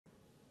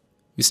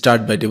We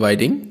start by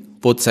dividing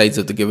both sides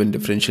of the given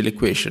differential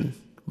equation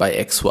by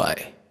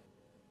xy.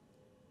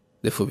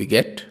 Therefore, we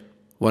get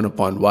 1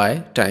 upon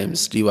y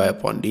times dy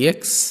upon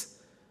dx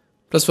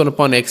plus 1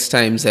 upon x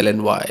times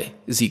ln y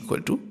is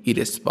equal to e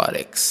raised to the power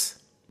x.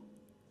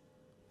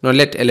 Now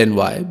let ln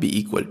y be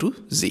equal to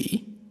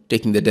z.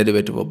 Taking the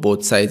derivative of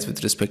both sides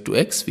with respect to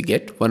x, we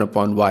get 1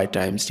 upon y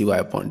times dy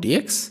upon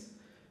dx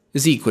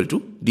is equal to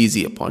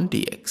dz upon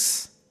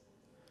dx.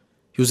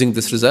 Using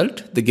this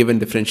result, the given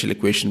differential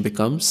equation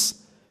becomes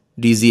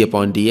dz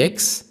upon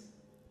dx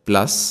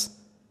plus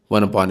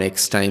 1 upon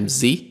x times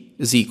z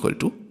is equal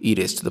to e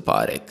raised to the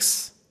power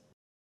x.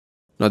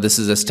 Now this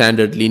is a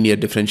standard linear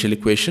differential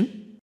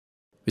equation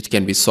which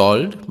can be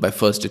solved by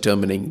first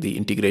determining the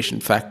integration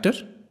factor,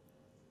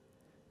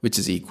 which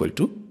is equal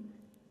to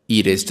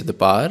e raised to the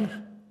power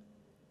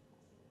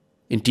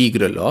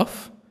integral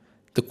of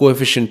the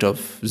coefficient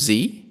of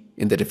z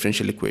in the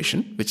differential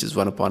equation, which is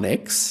 1 upon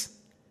x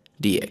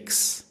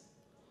dx.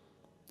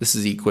 This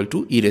is equal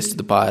to e raised to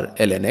the power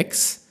ln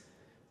x,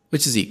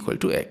 which is equal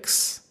to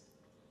x.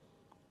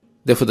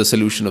 Therefore, the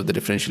solution of the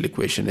differential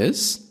equation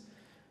is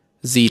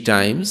z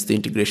times the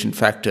integration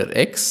factor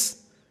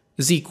x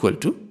is equal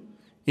to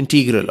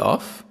integral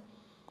of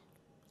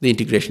the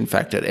integration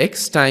factor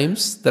x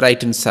times the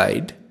right hand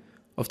side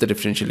of the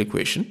differential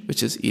equation,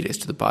 which is e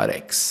raised to the power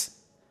x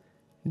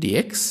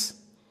dx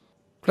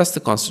plus the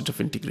constant of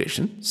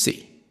integration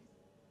c.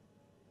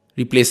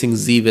 Replacing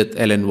z with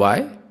ln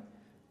y,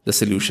 the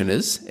solution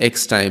is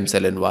x times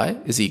ln y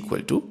is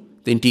equal to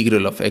the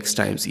integral of x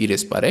times e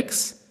raised to the power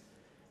x,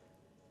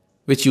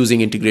 which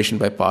using integration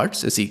by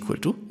parts is equal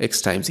to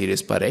x times e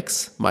raised to the power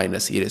x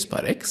minus e raised to the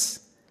power x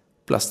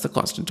plus the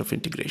constant of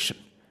integration.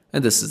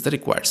 And this is the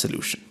required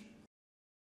solution.